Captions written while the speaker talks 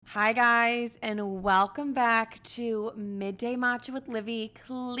Hi, guys, and welcome back to Midday Matcha with Livy.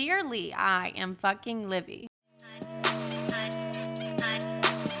 Clearly, I am fucking Livy.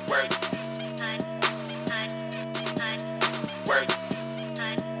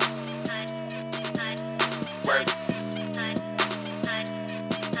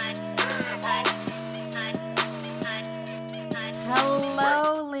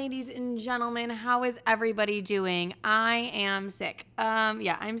 Hello, ladies and gentlemen. How is everybody doing? I am sick.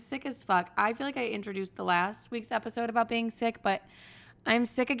 I'm sick as fuck. I feel like I introduced the last week's episode about being sick, but I'm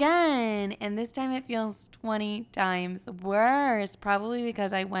sick again. And this time it feels 20 times worse. Probably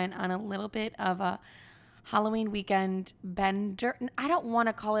because I went on a little bit of a Halloween weekend bender. I don't want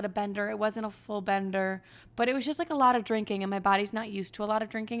to call it a bender. It wasn't a full bender, but it was just like a lot of drinking, and my body's not used to a lot of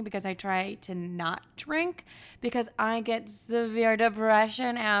drinking because I try to not drink because I get severe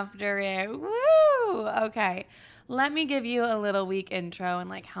depression after it. Woo! Okay. Let me give you a little week intro and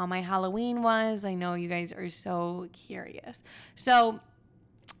like how my Halloween was. I know you guys are so curious. So,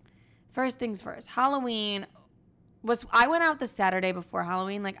 first things first, Halloween I went out the Saturday before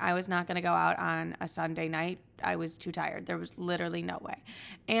Halloween. Like, I was not going to go out on a Sunday night. I was too tired. There was literally no way.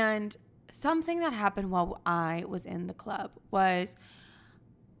 And something that happened while I was in the club was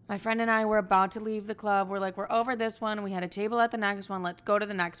my friend and I were about to leave the club. We're like, we're over this one. We had a table at the next one. Let's go to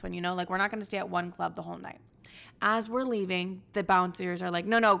the next one. Like, we're not going to stay at one club the whole night. As we're leaving, the bouncers are like,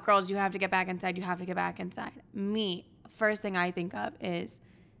 no, girls, you have to get back inside. You have to get back inside. Me, first thing I think of is,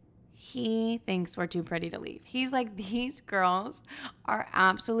 he thinks we're too pretty to leave. He's like, these girls are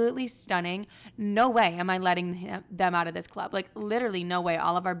absolutely stunning. No way am I letting them out of this club. Like, literally no way.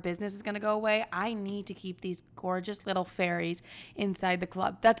 All of our business is going to go away. I need to keep these gorgeous little fairies inside the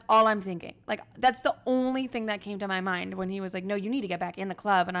club. That's all I'm thinking. Like, that's the only thing that came to my mind when he was like, no, you need to get back in the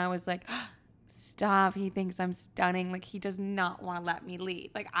club. And I was like, stop. He thinks I'm stunning. Like, he does not want to let me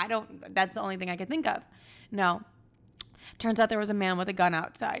leave. Like, that's the only thing I could think of. No. Turns out there was a man with a gun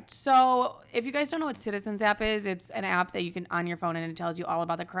outside. So if you guys don't know what Citizens app is, it's an app that you can on your phone and it tells you all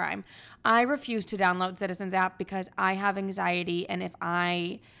about the crime. I refuse to download Citizens app because I have anxiety, and if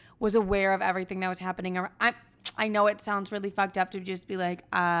I was aware of everything that was happening, I know it sounds really fucked up to just be like,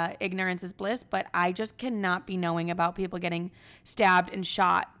 ignorance is bliss, but I just cannot be knowing about people getting stabbed and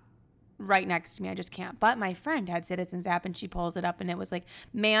shot right next to me. I just can't. But my friend had Citizens app and she pulls it up and it was like,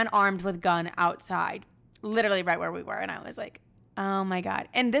 man armed with gun outside. Literally right where we were. And I was like, oh my God.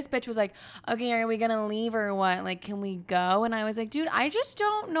 And this bitch was like, okay, are we going to leave or what? Like, can we go? And I was like, dude, I just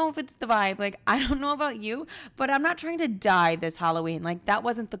don't know if it's the vibe. Like, I don't know about you, but I'm not trying to die this Halloween. Like, that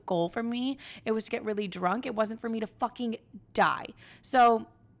wasn't the goal for me. It was to get really drunk. It wasn't for me to fucking die. So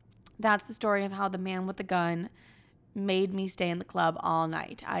that's the story of how the man with the gun made me stay in the club all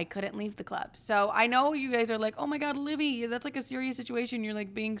night. I couldn't leave the club. So I know you guys are like, oh my God, Livy, that's like a serious situation. You're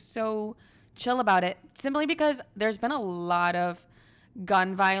like being so chill about it, simply because there's been a lot of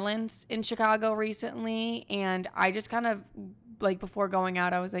gun violence in Chicago recently, and I just kind of like, before going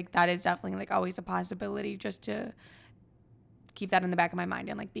out, I was like, that is definitely like always a possibility, just to keep that in the back of my mind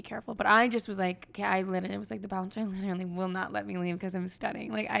and like be careful. But I just was like, okay, it was like, the bouncer literally will not let me leave because I'm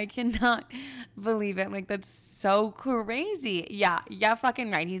stunning. Like, I cannot believe it. Like, that's so crazy. Yeah, fucking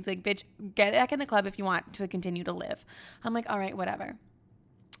right. He's like, bitch, get back in the club if you want to continue to live. I'm like, all right, whatever.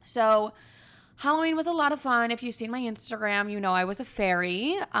 So Halloween was a lot of fun. If you've seen my Instagram, you know I was a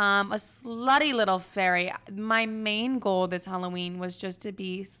fairy, a slutty little fairy. My main goal this Halloween was just to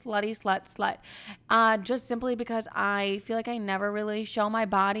be slutty, slut. Just simply because I feel like I never really show my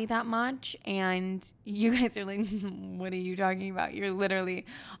body that much. And you guys are like, what are you talking about? You're literally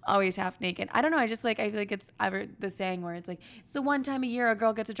always half naked. I don't know. I feel like it's ever the saying where it's like, it's the one time a year a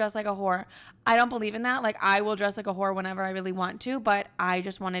girl gets to dress like a whore. I don't believe in that. Like, I will dress like a whore whenever I really want to, but I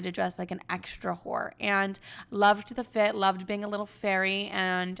just wanted to dress like an extra whore, and loved the fit, loved being a little fairy,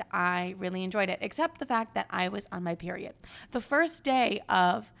 and I really enjoyed it, except the fact that I was on my period. The first day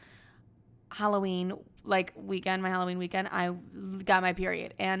of Halloween, like weekend, my Halloween weekend, I got my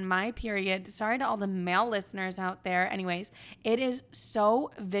period. And my period, sorry to all the male listeners out there, anyways, it is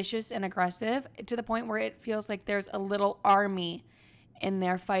so vicious and aggressive to the point where it feels like there's a little army in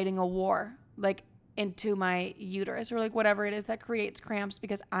there fighting a war, like into my uterus or like whatever it is that creates cramps,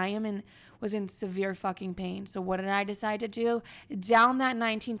 because I was in severe fucking pain. So what did I decide to do? Down that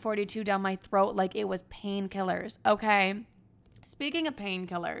 1942 down my throat like it was painkillers. Okay. Speaking of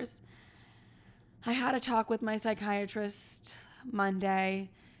painkillers, I had a talk with my psychiatrist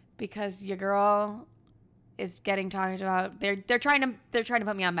Monday because your girl is getting talked about. They're trying to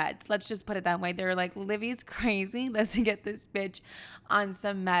put me on meds. Let's just put it that way. They're like, Livy's crazy. Let's get this bitch on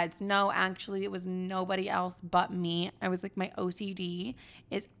some meds. No, actually, it was nobody else but me. I was like, my OCD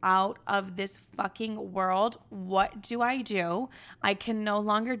is out of this fucking world. What do? I can no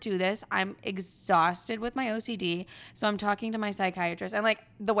longer do this. I'm exhausted with my OCD. So I'm talking to my psychiatrist. And like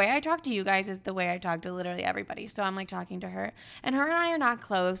the way I talk to you guys is the way I talk to literally everybody. So I'm like talking to her, and I are not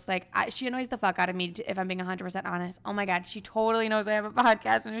close. Like she annoys the fuck out of me if I'm being 100% honest. Oh my God, she totally knows I have a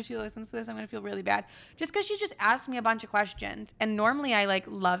podcast, and if she listens to this, I'm gonna feel really bad. Just because she just asked me a bunch of questions, and normally I like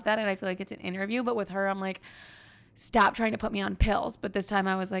love that, and I feel like it's an interview. But with her, I'm like, stop trying to put me on pills. But this time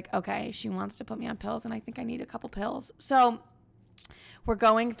I was like, okay, she wants to put me on pills, and I think I need a couple pills. So we're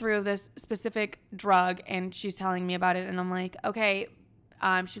going through this specific drug, and she's telling me about it, and I'm like, okay.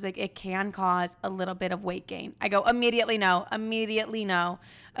 She's like, it can cause a little bit of weight gain. I go, immediately no,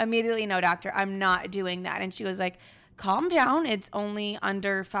 doctor. I'm not doing that. And she was like, calm down. It's only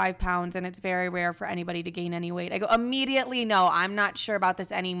under 5 pounds, and it's very rare for anybody to gain any weight. I go, immediately no, I'm not sure about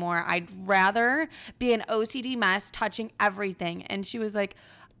this anymore. I'd rather be an OCD mess touching everything. And she was like,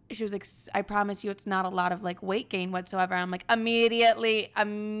 I promise you it's not a lot of like weight gain whatsoever. I'm like, immediately,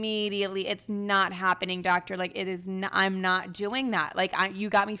 it's not happening, doctor. Like it is not, I'm not doing that. Like you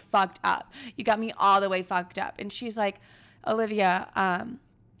got me fucked up. You got me all the way fucked up. And she's like, Olivia,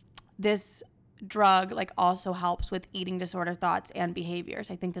 this drug like also helps with eating disorder thoughts and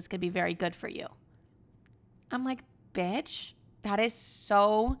behaviors. I think this could be very good for you. I'm like, bitch, that is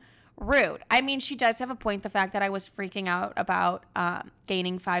so rude. I mean, she does have a point. The fact that I was freaking out about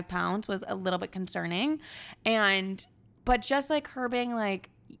gaining 5 pounds was a little bit concerning. But just like her being like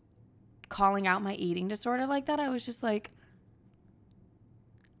calling out my eating disorder like that, I was just like,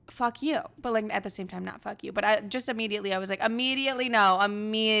 fuck you. But like at the same time, not fuck you. But I just immediately, I was like, immediately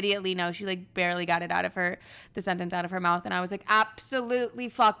no. She like barely got it the sentence out of her mouth. And I was like, absolutely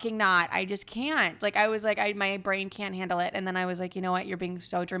fucking not. I just can't. Like I was like, my brain can't handle it. And then I was like, you know what? You're being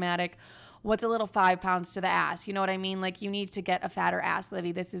so dramatic. What's a little 5 pounds to the ass? You know what I mean? Like you need to get a fatter ass,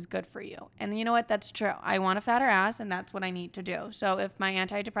 Livy. This is good for you. And you know what? That's true. I want a fatter ass, and that's what I need to do. So if my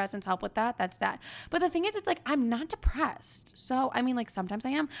antidepressants help with that, that's that. But the thing is, it's like I'm not depressed. So I mean, like sometimes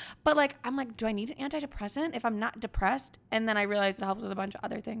I am, but like I'm like, do I need an antidepressant if I'm not depressed? And then I realized it helps with a bunch of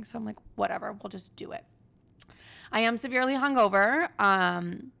other things. So I'm like, whatever, we'll just do it. I am severely hungover.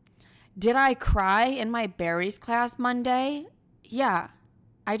 Did I cry in my berries class Monday? Yeah,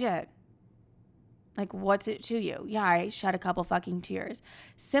 I did. Like, what's it to you? Yeah, I shed a couple fucking tears.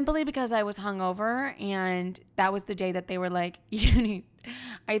 Simply because I was hungover, and that was the day that they were like,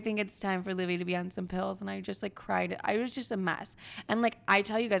 I think it's time for Livy to be on some pills. And I just like cried. I was just a mess. And like, I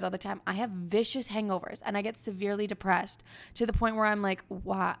tell you guys all the time, I have vicious hangovers, and I get severely depressed to the point where I'm like,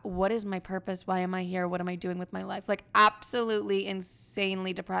 what is my purpose? Why am I here? What am I doing with my life? Like absolutely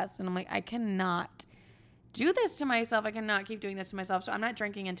insanely depressed. And I'm like, I cannot do this to myself. I cannot keep doing this to myself. So I'm not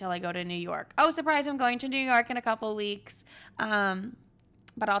drinking until I go to New York. Oh, surprise, I'm going to New York in a couple weeks.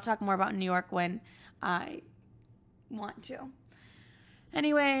 But I'll talk more about New York when I want to.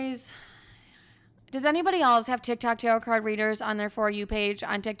 Anyways, does anybody else have TikTok tarot card readers on their For You page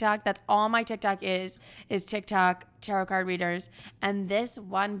on TikTok? That's all my TikTok is TikTok tarot card readers. And this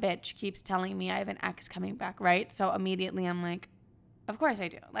one bitch keeps telling me I have an ex coming back, right? So immediately I'm like, of course I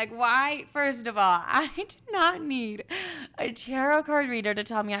do. Like, why? First of all, I do not need a tarot card reader to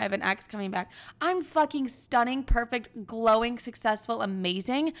tell me I have an ex coming back. I'm fucking stunning, perfect, glowing, successful,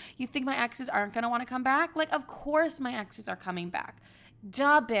 amazing. You think my exes aren't going to want to come back? Like, of course my exes are coming back.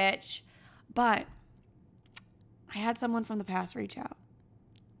 Duh, bitch. But I had someone from the past reach out.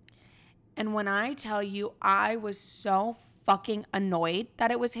 And when I tell you I was so fucking annoyed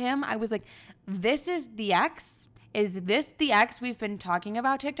that it was him, I was like, this is the ex? Is this the ex we've been talking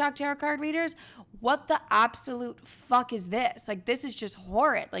about, TikTok tarot card readers? What the absolute fuck is this? Like, this is just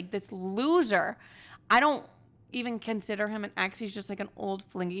horrid. Like, this loser. I don't even consider him an ex. He's just like an old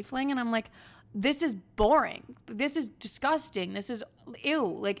flingy fling. And I'm like, this is boring. This is disgusting. This is ew.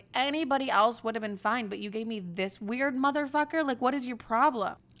 Like, anybody else would have been fine, but you gave me this weird motherfucker? Like, what is your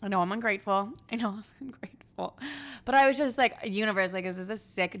problem? I know I'm ungrateful. But I was just like, universe, like, is this a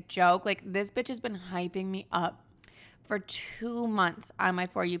sick joke? Like, this bitch has been hyping me up for 2 months on my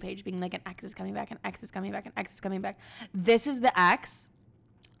For You page, being like, an ex is coming back, an ex is coming back, an ex is coming back. This is the ex.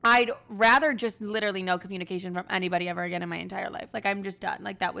 I'd rather just literally no communication from anybody ever again in my entire life. Like, I'm just done.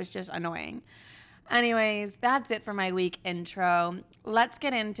 Like, that was just annoying. Anyways, that's it for my week intro. Let's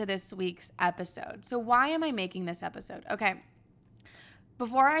get into this week's episode. So why am I making this episode? Okay.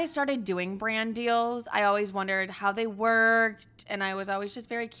 before I started doing brand deals, I always wondered how they worked, and I was always just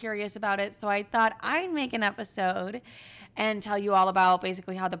very curious about it. So I thought I'd make an episode and tell you all about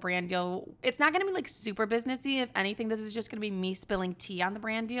basically how the brand deal, it's not going to be like super businessy. If anything, this is just going to be me spilling tea on the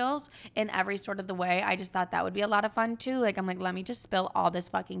brand deals in every sort of the way. I just thought that would be a lot of fun too. Like, I'm like, let me just spill all this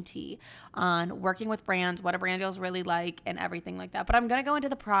fucking tea on working with brands, what a brand deal is really like, and everything like that. But I'm going to go into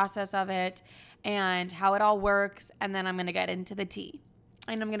the process of it and how it all works, and then I'm going to get into the tea,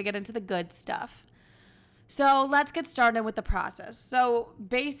 and I'm going to get into the good stuff. So let's get started with the process. So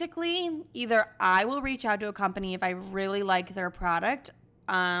basically, either I will reach out to a company if I really like their product.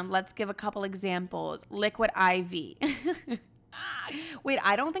 Let's give a couple examples. Liquid IV. Wait,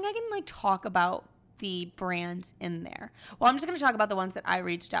 I don't think I can like talk about the brands in there. Well, I'm just going to talk about the ones that I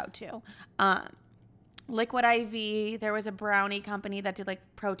reached out to. Liquid IV, there was a brownie company that did like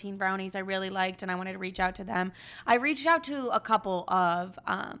protein brownies I really liked, and I wanted to reach out to them. I reached out to a couple of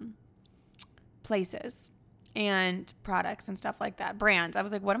places and products and stuff like that. Brands. I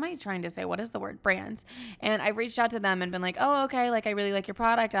was like, what am I trying to say? What is the word? Brands. And I reached out to them and been like, oh, okay, like I really like your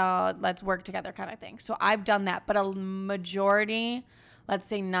product. Let's work together kind of thing. So I've done that. But a majority, let's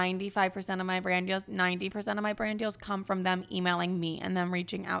say 95% of my brand deals, 90% of my brand deals come from them emailing me and them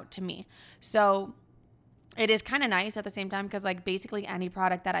reaching out to me. So it is kind of nice at the same time because like basically any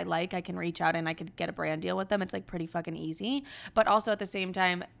product that I like, I can reach out and I could get a brand deal with them. It's like pretty fucking easy. But also at the same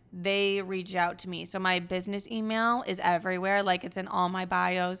time, they reach out to me. So my business email is everywhere. Like it's in all my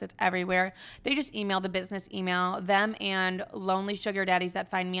bios. It's everywhere. They just email the business email. Them and lonely sugar daddies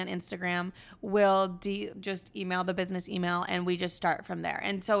that find me on Instagram will just email the business email, and we just start from there.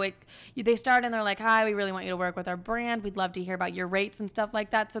 And so they start and they're like, hi, we really want you to work with our brand. We'd love to hear about your rates and stuff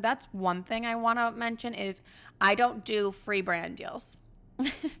like that. So that's one thing I want to mention is I don't do free brand deals.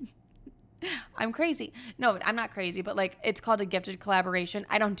 I'm crazy. No, I'm not crazy, but like it's called a gifted collaboration.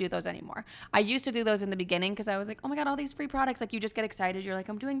 I don't do those anymore. I used to do those in the beginning because I was like, oh my God, all these free products. Like you just get excited. You're like,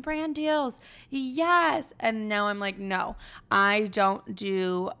 I'm doing brand deals. Yes. And now I'm like, no, I don't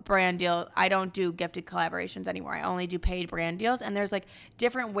do brand deal. I don't do gifted collaborations anymore. I only do paid brand deals. And there's like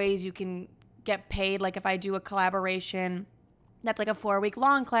different ways you can get paid. Like if I do a collaboration that's like a 4-week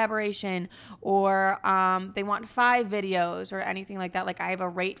long collaboration, or they want 5 videos or anything like that. Like I have a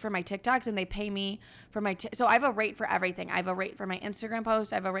rate for my TikToks and they pay me for my, so I have a rate for everything. I have a rate for my Instagram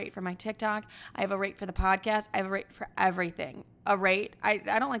post. I have a rate for my TikTok. I have a rate for the podcast. I have a rate for everything. A rate. I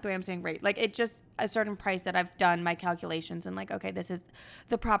don't like the way I'm saying rate. Like it just a certain price that I've done my calculations and like, okay, this is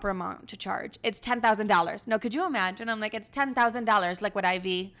the proper amount to charge. It's $10,000. No, could you imagine? I'm like, it's $10,000 Liquid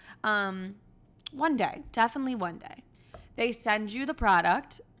IV. One day, definitely one day. They send you the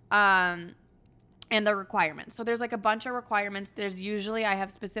product and the requirements. So there's like a bunch of requirements. There's usually, I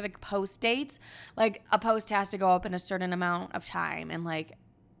have specific post dates. Like a post has to go up in a certain amount of time. And like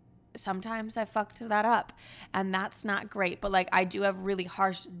sometimes I fucked that up and that's not great. But like I do have really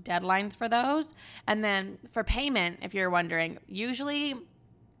harsh deadlines for those. And then for payment, if you're wondering, usually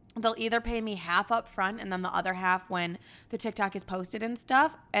they'll either pay me half up front and then the other half when the TikTok is posted and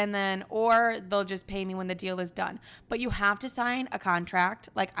stuff, and then or they'll just pay me when the deal is done. But you have to sign a contract.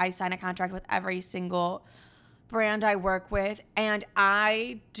 Like I sign a contract with every single brand I work with, and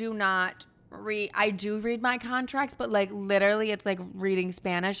I do read my contracts, but like literally it's like reading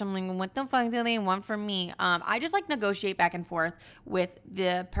Spanish. I'm like, what the fuck do they want from me? I just like negotiate back and forth with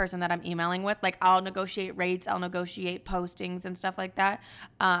the person that I'm emailing with. Like I'll negotiate rates, I'll negotiate postings and stuff like that.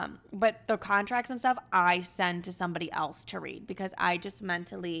 But the contracts and stuff I send to somebody else to read because I just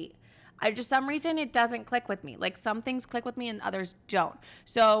some reason it doesn't click with me. Like some things click with me and others don't.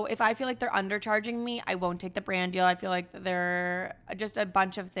 So if I feel like they're undercharging me, I won't take the brand deal. I feel like they're just a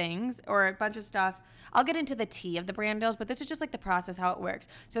bunch of things or a bunch of stuff. I'll get into the tea of the brand deals, but this is just like the process, how it works.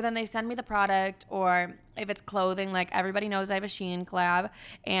 So then they send me the product, or if it's clothing, like everybody knows I have a Shein collab.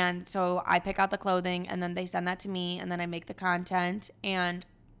 And so I pick out the clothing and then they send that to me and then I make the content, and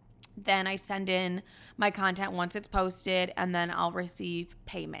then I send in my content once it's posted, and then I'll receive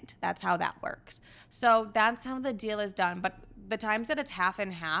payment. That's how that works. So that's how the deal is done. But the times that it's half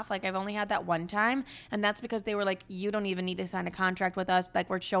and half, like I've only had that one time, and that's because they were like, you don't even need to sign a contract with us. Like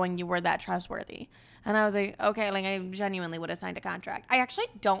we're showing you we're that trustworthy. And I was like, okay, like I genuinely would have signed a contract. I actually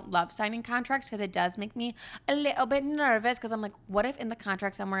don't love signing contracts because it does make me a little bit nervous because I'm like, what if in the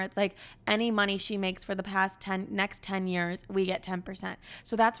contract somewhere it's like any money she makes for the next 10 years, we get 10%.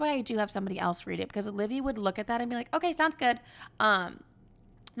 So that's why I do have somebody else read it, because Olivia would look at that and be like, okay, sounds good.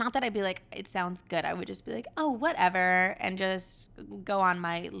 Not that I'd be like, it sounds good. I would just be like, oh, whatever, and just go on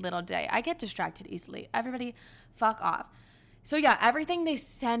my little day. I get distracted easily. Everybody, fuck off. So yeah, everything they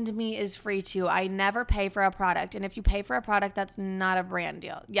send me is free too. I never pay for a product. And if you pay for a product, that's not a brand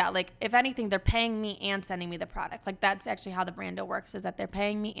deal. Yeah, like if anything, they're paying me and sending me the product. Like that's actually how the brand deal works, is that they're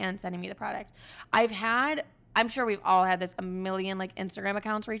paying me and sending me the product. I'm sure we've all had this, a million like Instagram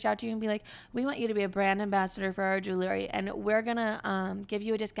accounts reach out to you and be like, we want you to be a brand ambassador for our jewelry and we're gonna give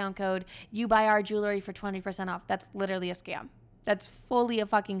you a discount code. You buy our jewelry for 20% off. That's literally a scam. That's fully a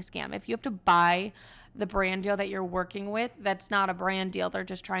fucking scam. If you have to buy the brand deal that you're working with, that's not a brand deal. They're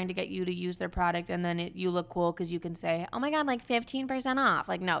just trying to get you to use their product, and then you look cool because you can say, oh my God, like 15% off.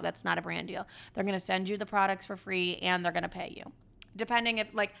 Like, no, that's not a brand deal. They're going to send you the products for free and they're going to pay you. Depending if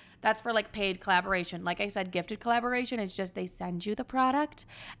like that's for like paid collaboration. Like I said, gifted collaboration is just they send you the product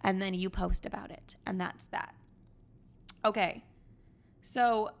and then you post about it. And that's that. Okay.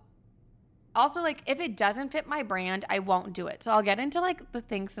 So also, like, if it doesn't fit my brand, I won't do it. So I'll get into like the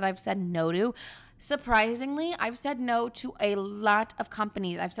things that I've said no to. Surprisingly, I've said no to a lot of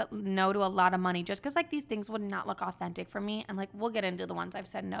companies. I've said no to a lot of money just because like these things would not look authentic for me. And like we'll get into the ones I've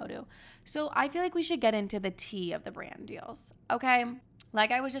said no to. So I feel like we should get into the tea of the brand deals. Okay. Like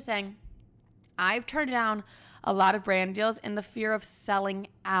I was just saying, I've turned down a lot of brand deals in the fear of selling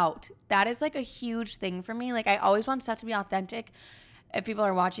out. That is like a huge thing for me. Like I always want stuff to be authentic. If people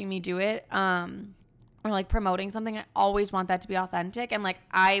are watching me do it, or like promoting something, I always want that to be authentic. And like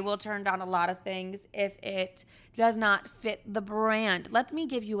I will turn down a lot of things if it does not fit the brand. Let me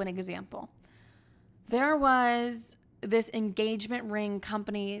give you an example. There was this engagement ring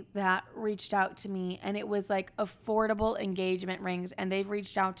company that reached out to me, and it was like affordable engagement rings, and they've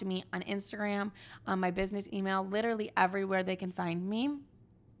reached out to me on Instagram, on my business email, literally everywhere they can find me.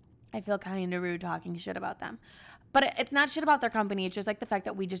 I feel kind of rude talking shit about them. But it's not shit about their company. It's just like the fact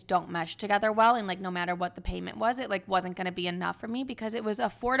that we just don't mesh together well. And like no matter what the payment was, it like wasn't going to be enough for me because it was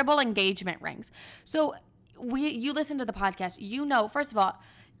affordable engagement rings. So you listen to the podcast, you know, first of all,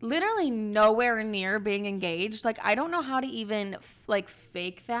 literally nowhere near being engaged. Like I don't know how to even like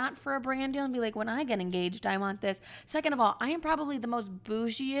fake that for a brand deal and be like, when I get engaged, I want this. Second of all, I am probably the most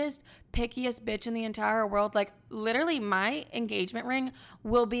bougiest, pickiest bitch in the entire world. Like literally my engagement ring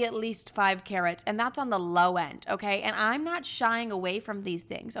will be at least 5 carats, and that's on the low end, okay? And I'm not shying away from these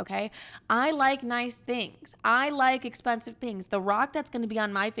things, okay? I like nice things. I like expensive things. The rock that's going to be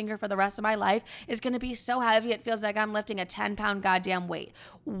on my finger for the rest of my life is going to be so heavy it feels like I'm lifting a 10-pound goddamn weight.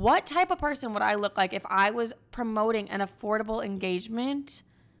 What type of person would I look like if I was promoting an affordable engagement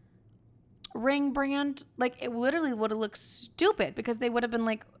ring brand? Like it literally would have looked stupid because they would have been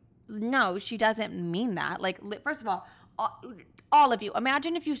like, no, she doesn't mean that. Like, first of all of you,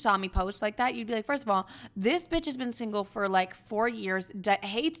 imagine if you saw me post like that, you'd be like, first of all, this bitch has been single for like 4 years,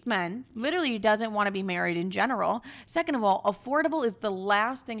 hates men, literally doesn't want to be married in general. Second of all, affordable is the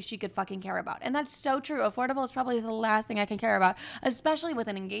last thing she could fucking care about. And that's so true. Affordable is probably the last thing I can care about, especially with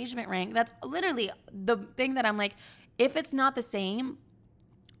an engagement ring. That's literally the thing that I'm like, if it's not the same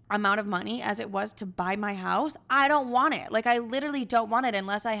amount of money as it was to buy my house, I don't want it. Like I literally don't want it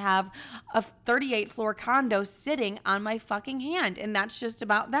unless I have a 38 floor condo sitting on my fucking hand, and that's just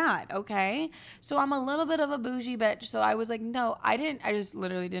about that, okay? So I'm a little bit of a bougie bitch. So I was like, no, I just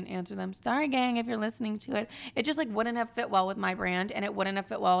literally didn't answer them. Sorry gang, if you're listening to it. It just like wouldn't have fit well with my brand, and it wouldn't have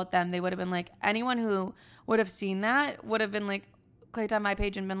fit well with them. They would have been like, anyone who would have seen that would have been like, clicked on my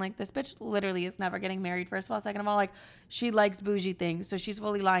page and been like, this bitch literally is never getting married, first of all. Second of all, like she likes bougie things, so she's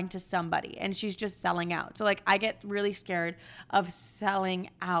fully lying to somebody and she's just selling out. So like I get really scared of selling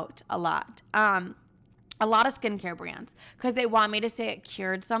out a lot. A lot of skincare brands because they want me to say it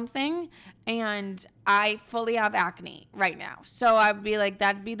cured something, and I fully have acne right now. So I'd be like,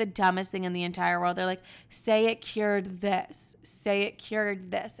 that'd be the dumbest thing in the entire world. They're like, say it cured this, say it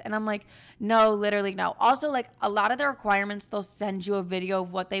cured this. And I'm like, no, literally no. Also, like a lot of the requirements, they'll send you a video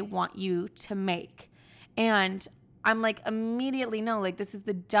of what they want you to make. And I'm like, immediately, no, like this is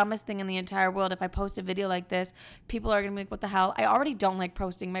the dumbest thing in the entire world. If I post a video like this, people are going to be like, what the hell? I already don't like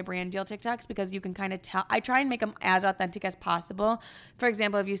posting my brand deal TikToks because you can kind of tell. I try and make them as authentic as possible. For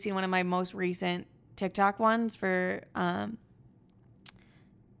example, have you seen one of my most recent TikTok ones for a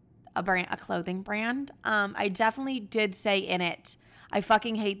clothing brand? I definitely did say in it, I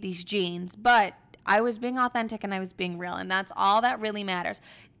fucking hate these jeans, but I was being authentic and I was being real, and that's all that really matters.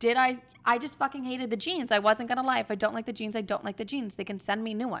 I just fucking hated the jeans. I wasn't gonna lie. If I don't like the jeans, I don't like the jeans. They can send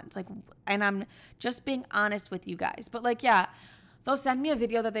me new ones. Like, and I'm just being honest with you guys. But like, yeah, they'll send me a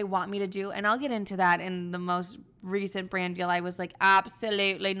video that they want me to do, and I'll get into that in the most recent brand deal. I was like,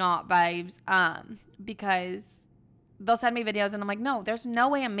 absolutely not, babes. Because they'll send me videos and I'm like, no, there's no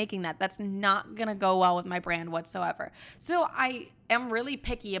way I'm making that. That's not gonna go well with my brand whatsoever. So I am really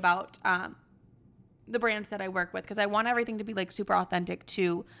picky about the brands that I work with because I want everything to be like super authentic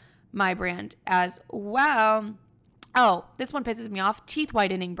to my brand as well. Oh, this one pisses me off. Teeth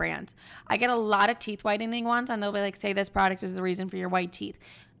whitening brands. I get a lot of teeth whitening ones and they'll be like, say this product is the reason for your white teeth.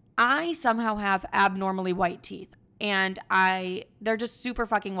 I somehow have abnormally white teeth and they're just super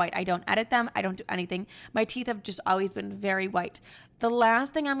fucking white. I don't edit them. I don't do anything. My teeth have just always been very white. The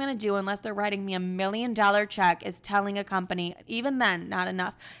last thing I'm going to do, unless they're writing me $1 million check, is telling a company, even then, not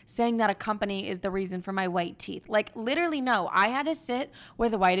enough, saying that a company is the reason for my white teeth. Like, literally, no. I had to sit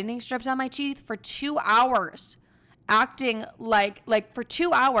with whitening strips on my teeth for 2 hours, acting like for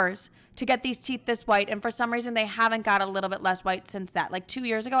 2 hours to get these teeth this white. And for some reason, they haven't got a little bit less white since that. Like 2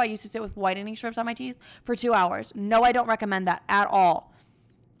 years ago, I used to sit with whitening strips on my teeth for 2 hours. No, I don't recommend that at all.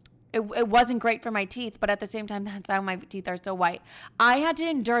 It wasn't great for my teeth, but at the same time, that's how my teeth are so white. I had to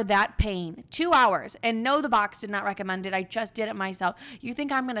endure that pain 2 hours, and no, the box did not recommend it. I just did it myself. You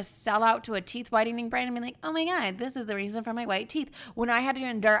think I'm going to sell out to a teeth whitening brand and be like, oh my God, this is the reason for my white teeth, when I had to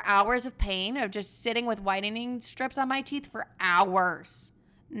endure hours of pain of just sitting with whitening strips on my teeth for hours?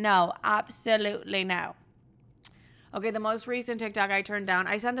 No, absolutely no. Okay, the most recent TikTok I turned down,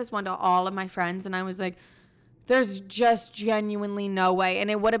 I sent this one to all of my friends, and I was like, there's just genuinely no way. And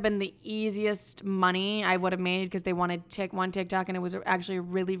it would have been the easiest money I would have made because they wanted one TikTok and it was actually a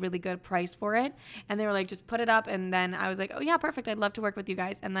really, really good price for it. And they were like, just put it up. And then I was like, oh yeah, perfect. I'd love to work with you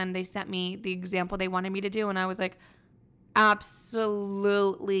guys. And then they sent me the example they wanted me to do. And I was like,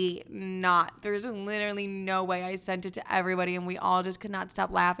 absolutely not. There's literally no way. I sent it to everybody and we all just could not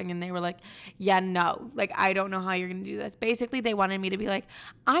stop laughing. And they were like, yeah, no, like, I don't know how you're going to do this. Basically, they wanted me to be like,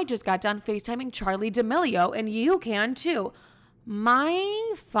 I just got done FaceTiming Charli D'Amelio and you can too.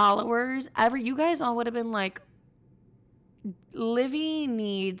 My followers, you guys all would have been like, Livy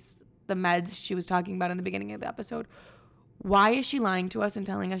needs the meds she was talking about in the beginning of the episode. Why is she lying to us and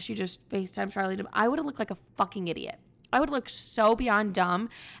telling us she just FaceTimed Charli D'Amelio? I would have looked like a fucking idiot. I would look so beyond dumb,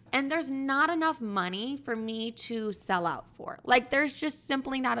 and there's not enough money for me to sell out for. Like, there's just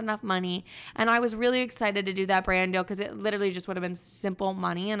simply not enough money, and I was really excited to do that brand deal because it literally just would have been simple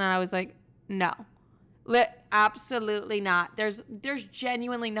money, and I was like, no, absolutely not. There's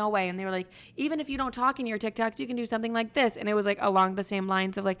genuinely no way, and they were like, even if you don't talk in your TikToks, you can do something like this, and it was like along the same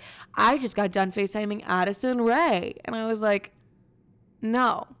lines of like, I just got done FaceTiming Addison Rae, and I was like,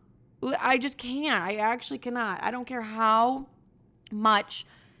 no. I just can't. I actually cannot. I don't care how much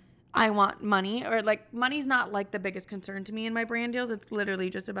I want money, or like, money's not like the biggest concern to me in my brand deals. It's literally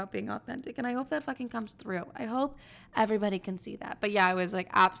just about being authentic. And I hope that fucking comes through. I hope everybody can see that. But yeah, I was like,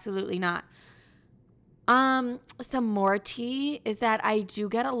 absolutely not. Some more tea is that I do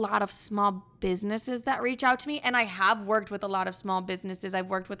get a lot of small businesses that reach out to me, and I have worked with a lot of small businesses. I've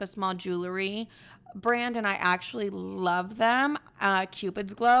worked with a small jewelry brand and I actually love them.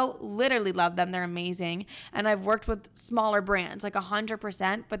 Cupid's Glow, literally love them. They're amazing. And I've worked with smaller brands, like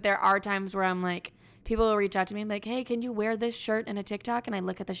 100%, but there are times where I'm like, people will reach out to me and be like, hey, can you wear this shirt in a TikTok? And I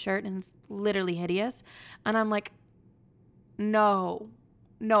look at the shirt and it's literally hideous. And I'm like, no,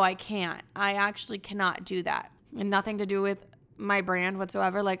 I can't. I actually cannot do that. And nothing to do with my brand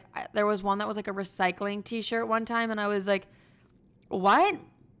whatsoever. Like, there was one that was like a recycling t-shirt one time, and I was like, what?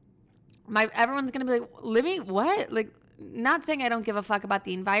 Everyone's going to be like, Livy, what? Like, not saying I don't give a fuck about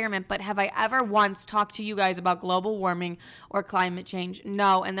the environment, but have I ever once talked to you guys about global warming or climate change?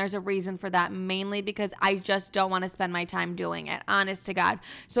 No, and there's a reason for that, mainly because I just don't want to spend my time doing it, honest to God.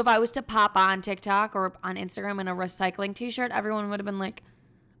 So if I was to pop on TikTok or on Instagram in a recycling t-shirt, everyone would have been like,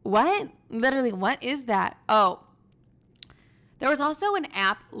 what? Literally, what is that? Oh, there was also an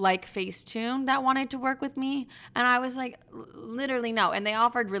app like Facetune that wanted to work with me, and I was like, literally no. And they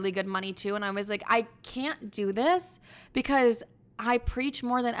offered really good money too, and I was like, I can't do this because I preach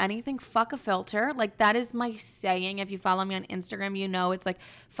more than anything, fuck a filter. Like, that is my saying. If you follow me on Instagram, you know it's like,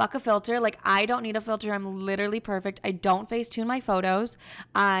 fuck a filter. Like, I don't need a filter. I'm literally perfect. I don't Facetune my photos.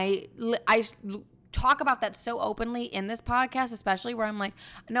 I talk about that so openly in this podcast, especially where I'm like,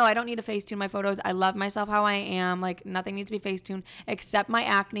 no, I don't need to Facetune my photos. I love myself how I am. Like, nothing needs to be Facetuned except my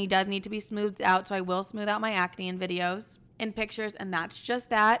acne does need to be smoothed out. So I will smooth out my acne in videos, in pictures. And that's just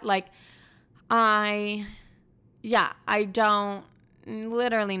that. Like, I don't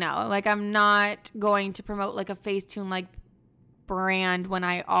literally know. Like, I'm not going to promote like a Facetune like brand when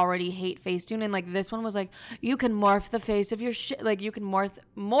I already hate Facetune. And like, this one was like, you can morph the face of your shit. Like, you can morph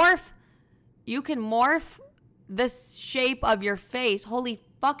the shape of your face. Holy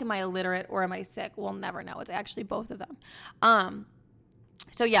fuck, am I illiterate or am I sick? We'll never know. It's actually both of them.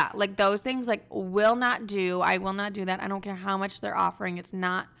 So yeah, like, those things, like, will not do. I will not do that. I don't care how much they're offering. It's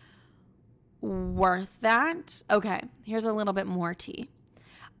not worth that. Okay, here's a little bit more tea.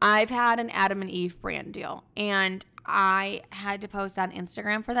 I've had an Adam and Eve brand deal, and I had to post on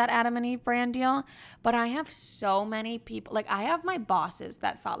Instagram for that Adam and Eve brand deal, but I have so many people, like I have my bosses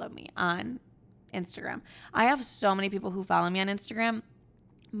that follow me on Instagram. I have so many people who follow me on Instagram.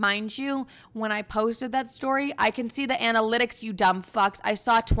 Mind you, when I posted that story, I can see the analytics, you dumb fucks. I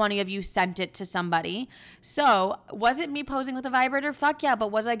saw 20 of you sent it to somebody. So, was it me posing with a vibrator? Fuck yeah. But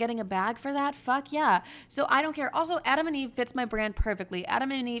was I getting a bag for that? Fuck yeah. So, I don't care. Also, Adam and Eve fits my brand perfectly.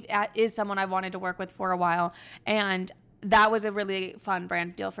 Adam and Eve is someone I wanted to work with for a while. And that was a really fun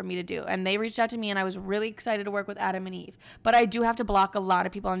brand deal for me to do. And they reached out to me, and I was really excited to work with Adam and Eve. But I do have to block a lot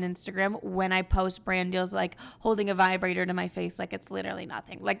of people on Instagram when I post brand deals, like holding a vibrator to my face like it's literally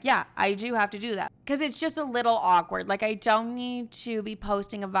nothing. Like, yeah, I do have to do that because it's just a little awkward. Like, I don't need to be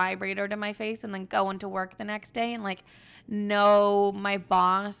posting a vibrator to my face and then going to work the next day and like, no, my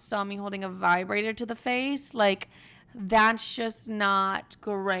boss saw me holding a vibrator to the face. Like, that's just not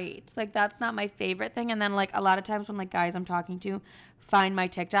great. Like, that's not my favorite thing. And then like a lot of times when like guys I'm talking to find my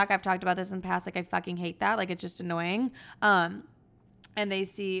TikTok, I've talked about this in the past, like I fucking hate that. Like, it's just annoying. And they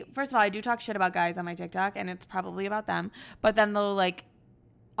see, first of all, I do talk shit about guys on my TikTok, and it's probably about them, but then they'll like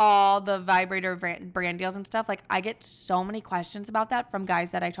all the vibrator brand deals and stuff. Like, I get so many questions about that from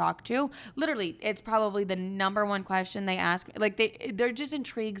guys that I talk to. Literally, it's probably the number one question they ask. Like, they're just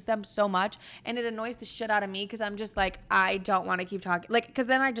intrigues them so much, and it annoys the shit out of me because I'm just like, I don't want to keep talking. Like, because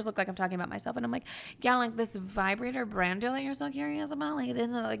then I just look like I'm talking about myself, and I'm like, yeah, like this vibrator brand deal that you're so curious about,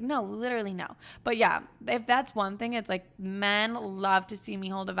 like no, literally no. But yeah, if that's one thing, it's like men love to see me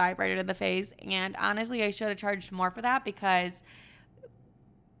hold a vibrator to the face, and honestly, I should have charged more for that because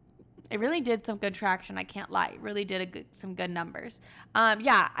it really did some good traction. I can't lie. It really did some good numbers.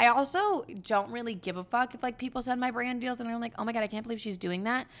 Yeah, I also don't really give a fuck if like people send my brand deals and I'm like, oh my God, I can't believe she's doing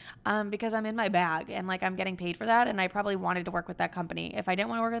that. Because I'm in my bag and like I'm getting paid for that. And I probably wanted to work with that company. If I didn't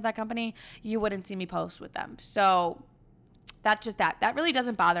want to work with that company, you wouldn't see me post with them. So that's just that. That really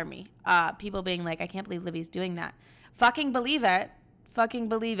doesn't bother me. People being like, I can't believe Libby's doing that. Fucking believe it. Fucking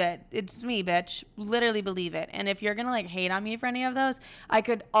believe it. It's me, bitch. Literally believe it. And if you're going to like hate on me for any of those, I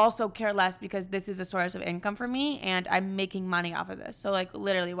could also care less because this is a source of income for me and I'm making money off of this. So like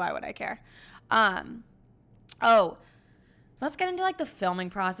literally, why would I care? Let's get into like the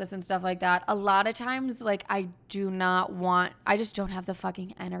filming process and stuff like that. A lot of times, like I just don't have the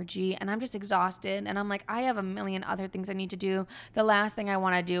fucking energy and I'm just exhausted. And I'm like, I have a million other things I need to do. The last thing I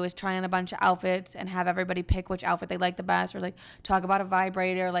want to do is try on a bunch of outfits and have everybody pick which outfit they like the best or like talk about a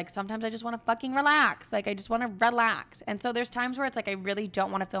vibrator. Like sometimes I just want to fucking relax. Like I just want to relax. And so there's times where it's like, I really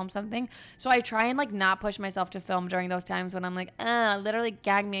don't want to film something. So I try and like not push myself to film during those times when I'm like, literally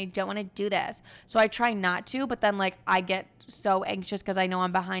gag me. I don't want to do this. So I try not to, but then like I get so anxious because I know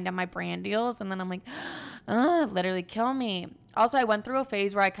I'm behind on my brand deals and then I'm like, literally kill me. Also, I went through a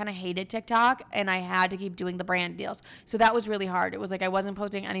phase where I kind of hated TikTok and I had to keep doing the brand deals. So that was really hard. It was like I wasn't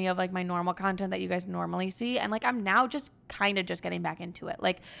posting any of like my normal content that you guys normally see. And like I'm now just kind of just getting back into it.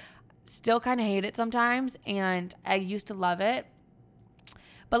 Like still kind of hate it sometimes and I used to love it.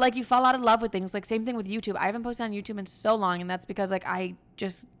 But like you fall out of love with things. Like same thing with YouTube. I haven't posted on YouTube in so long and that's because like I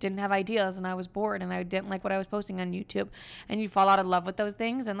just didn't have ideas and I was bored and I didn't like what I was posting on YouTube. And you fall out of love with those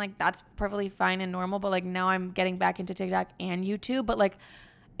things and like that's perfectly fine and normal. But like now I'm getting back into TikTok and YouTube. But like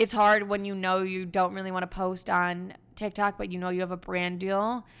it's hard when you know you don't really want to post on TikTok, but you know you have a brand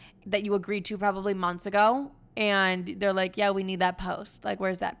deal that you agreed to probably months ago. And they're like, yeah, we need that post. Like,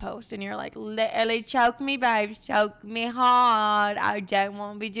 where's that post? And you're like, literally choke me, babe. Choke me hard. I don't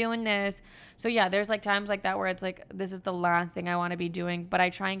want to be doing this. So, yeah, there's like times like that where it's like, this is the last thing I want to be doing. But I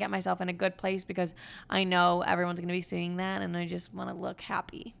try and get myself in a good place because I know everyone's going to be seeing that. And I just want to look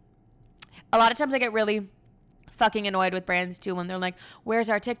happy. A lot of times I get really fucking annoyed with brands too when they're like, where's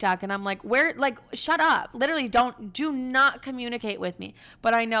our TikTok? And I'm like, shut up. Literally do not communicate with me.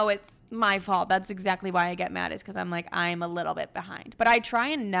 But I know it's my fault. That's exactly why I get mad is because I'm like, I'm a little bit behind. But I try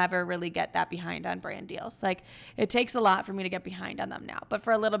and never really get that behind on brand deals. Like it takes a lot for me to get behind on them now. But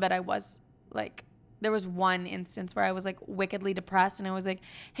for a little bit I was like, there was one instance where I was like wickedly depressed and I was like,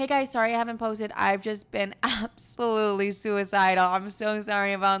 hey guys, sorry I haven't posted. I've just been absolutely suicidal. I'm so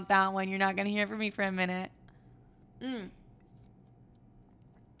sorry about that one. You're not going to hear from me for a minute.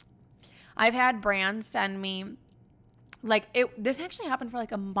 I've had brands send me this actually happened for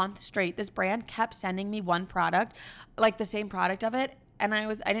like a month straight. This brand kept sending me one product, like the same product of it. And I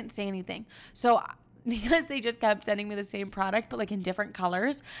didn't say anything. So because they just kept sending me the same product, but like in different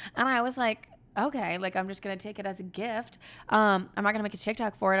colors. And I was like, okay, like I'm just gonna take it as a gift. I'm not gonna make a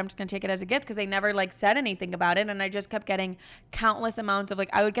TikTok for it. I'm just gonna take it as a gift because they never like said anything about it, and I just kept getting countless amounts of like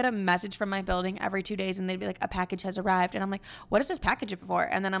I would get a message from my building every 2 days, and they'd be like, a package has arrived, and I'm like, what is this package for?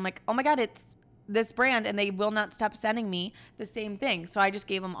 And then I'm like, oh my god, it's this brand, and they will not stop sending me the same thing. So I just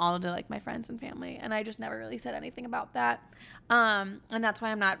gave them all to like my friends and family, and I just never really said anything about that. And that's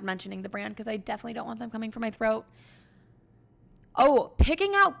why I'm not mentioning the brand, because I definitely don't want them coming for my throat. Oh,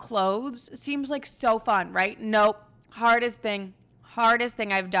 picking out clothes seems like so fun, right? Nope. Hardest thing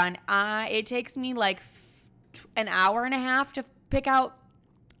I've done. It takes me like an hour and a half to pick out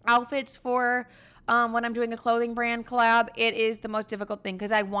outfits for when I'm doing a clothing brand collab. It is the most difficult thing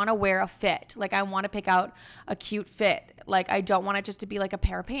because I want to wear a fit. Like I want to pick out a cute fit. Like I don't want it just to be like a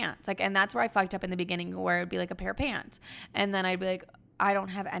pair of pants. Like, and that's where I fucked up in the beginning, where it'd be like a pair of pants. And then I'd be like, I don't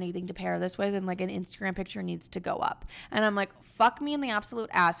have anything to pair this with, and like an Instagram picture needs to go up. And I'm like, fuck me in the absolute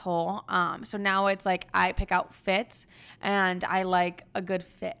asshole. So now it's like I pick out fits, and I like a good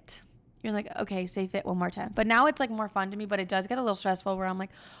fit. You're like, okay, say fit one more time. But now it's like more fun to me, but it does get a little stressful where I'm like,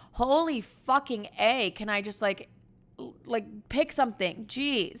 holy fucking A, can I just like pick something?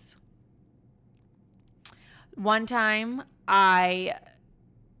 Jeez. One time I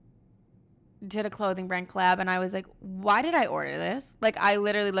did a clothing brand collab, and I was like, why did I order this? Like I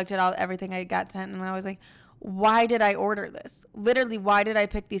literally looked at everything I got sent, and I was like, why did I order this? Literally, why did I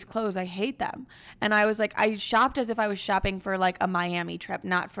pick these clothes? I hate them. And I was like, I shopped as if I was shopping for like a Miami trip,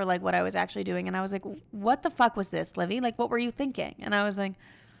 not for like what I was actually doing. And I was like, what the fuck was this, Livy? Like, what were you thinking? And I was like,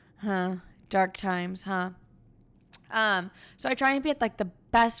 dark times, huh? So I try and be at like the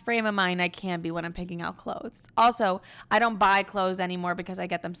best frame of mind I can be when I'm picking out clothes. Also, I don't buy clothes anymore because I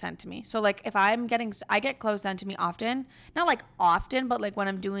get them sent to me. So like if I get clothes sent to me often, not like often, but like when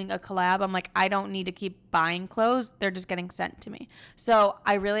I'm doing a collab, I'm like, I don't need to keep buying clothes. They're just getting sent to me. So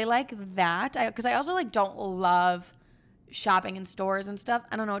I really like that. Cause I also like don't love shopping in stores and stuff.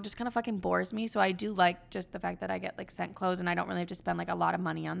 I don't know. It just kind of fucking bores me. So I do like just the fact that I get like sent clothes and I don't really have to spend like a lot of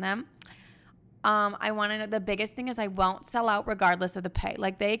money on them. I want to know, the biggest thing is I won't sell out regardless of the pay.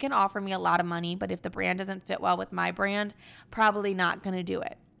 Like they can offer me a lot of money, but if the brand doesn't fit well with my brand, probably not going to do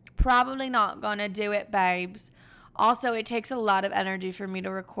it. Probably not going to do it, babes. Also, it takes a lot of energy for me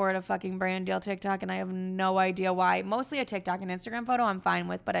to record a fucking brand deal TikTok, and I have no idea why. Mostly a TikTok and Instagram photo I'm fine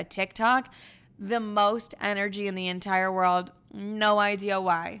with, but a TikTok, the most energy in the entire world. No idea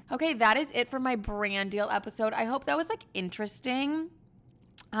why. Okay, that is it for my brand deal episode. I hope that was like interesting.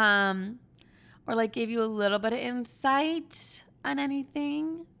 Or like gave you a little bit of insight on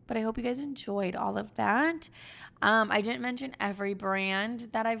anything. But I hope you guys enjoyed all of that. I didn't mention every brand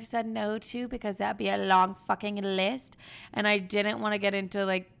that I've said no to because that'd be a long fucking list. And I didn't want to get into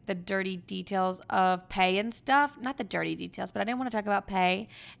like the dirty details of pay and stuff. Not the dirty details, but I didn't want to talk about pay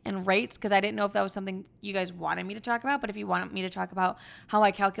and rates because I didn't know if that was something you guys wanted me to talk about. But if you want me to talk about how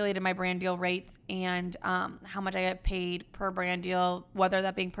I calculated my brand deal rates and how much I get paid per brand deal, whether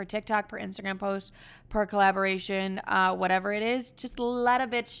that being per TikTok, per Instagram post, per collaboration, whatever it is, just let a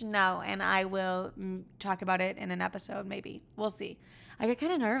bitch know and I will talk about it in an episode maybe. We'll see. I get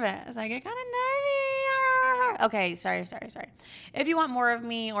kind of nervous. Okay, sorry. If you want more of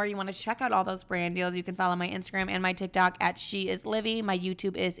me or you want to check out all those brand deals, you can follow my Instagram and my TikTok at SheIsLivy. My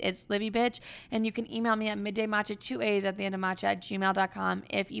YouTube is It's Livy Bitch. And you can email me at middaymatcha, 2 A's at the end of matcha at gmail.com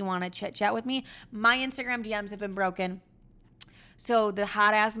if you want to chit chat with me. My Instagram DMs have been broken. So the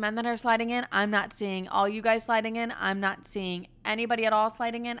hot ass men that are sliding in, I'm not seeing. All you guys sliding in, I'm not seeing. Anybody at all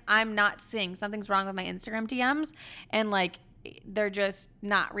sliding in, I'm not seeing. Something's wrong with my Instagram DMs. And like, they're just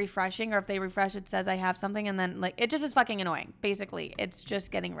not refreshing, or if they refresh it says I have something, and then like it just is fucking annoying. Basically, it's just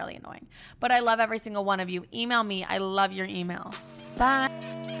getting really annoying. But I love every single one of you. Email me. I love your emails. Bye.